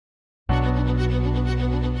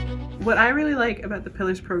What I really like about the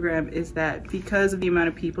Pillars program is that because of the amount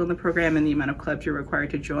of people in the program and the amount of clubs you're required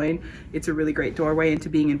to join, it's a really great doorway into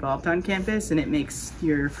being involved on campus, and it makes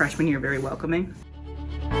your freshman year very welcoming.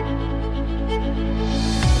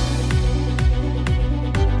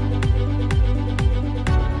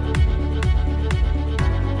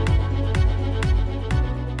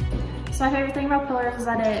 So my favorite thing about Pillars is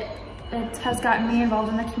that it has gotten me involved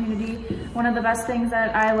in the community. One of the best things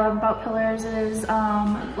that I love about Pillars is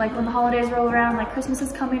like when the holidays roll around, like Christmas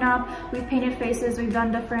is coming up, we've painted faces, we've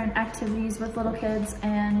done different activities with little kids,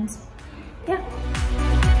 and yeah.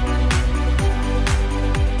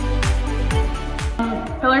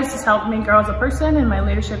 Pillars has helped me grow as a person, and my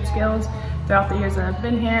leadership skills throughout the years that I've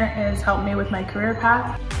been here has helped me with my career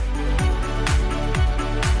path.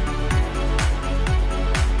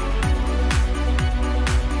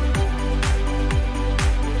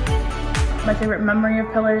 My favorite memory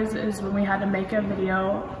of Pillars is when we had to make a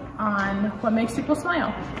video on what makes people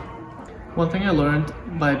smile. One thing I learned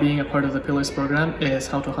by being a part of the Pillars program is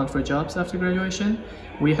how to hunt for jobs after graduation.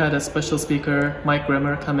 We had a special speaker, Mike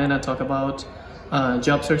Grimmer, come in and talk about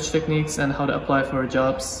job search techniques and how to apply for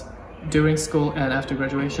jobs during school and after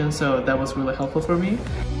graduation, so that was really helpful for me.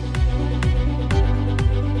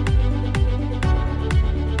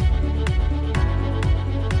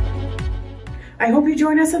 I hope you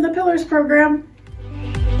join us in the Pillars program.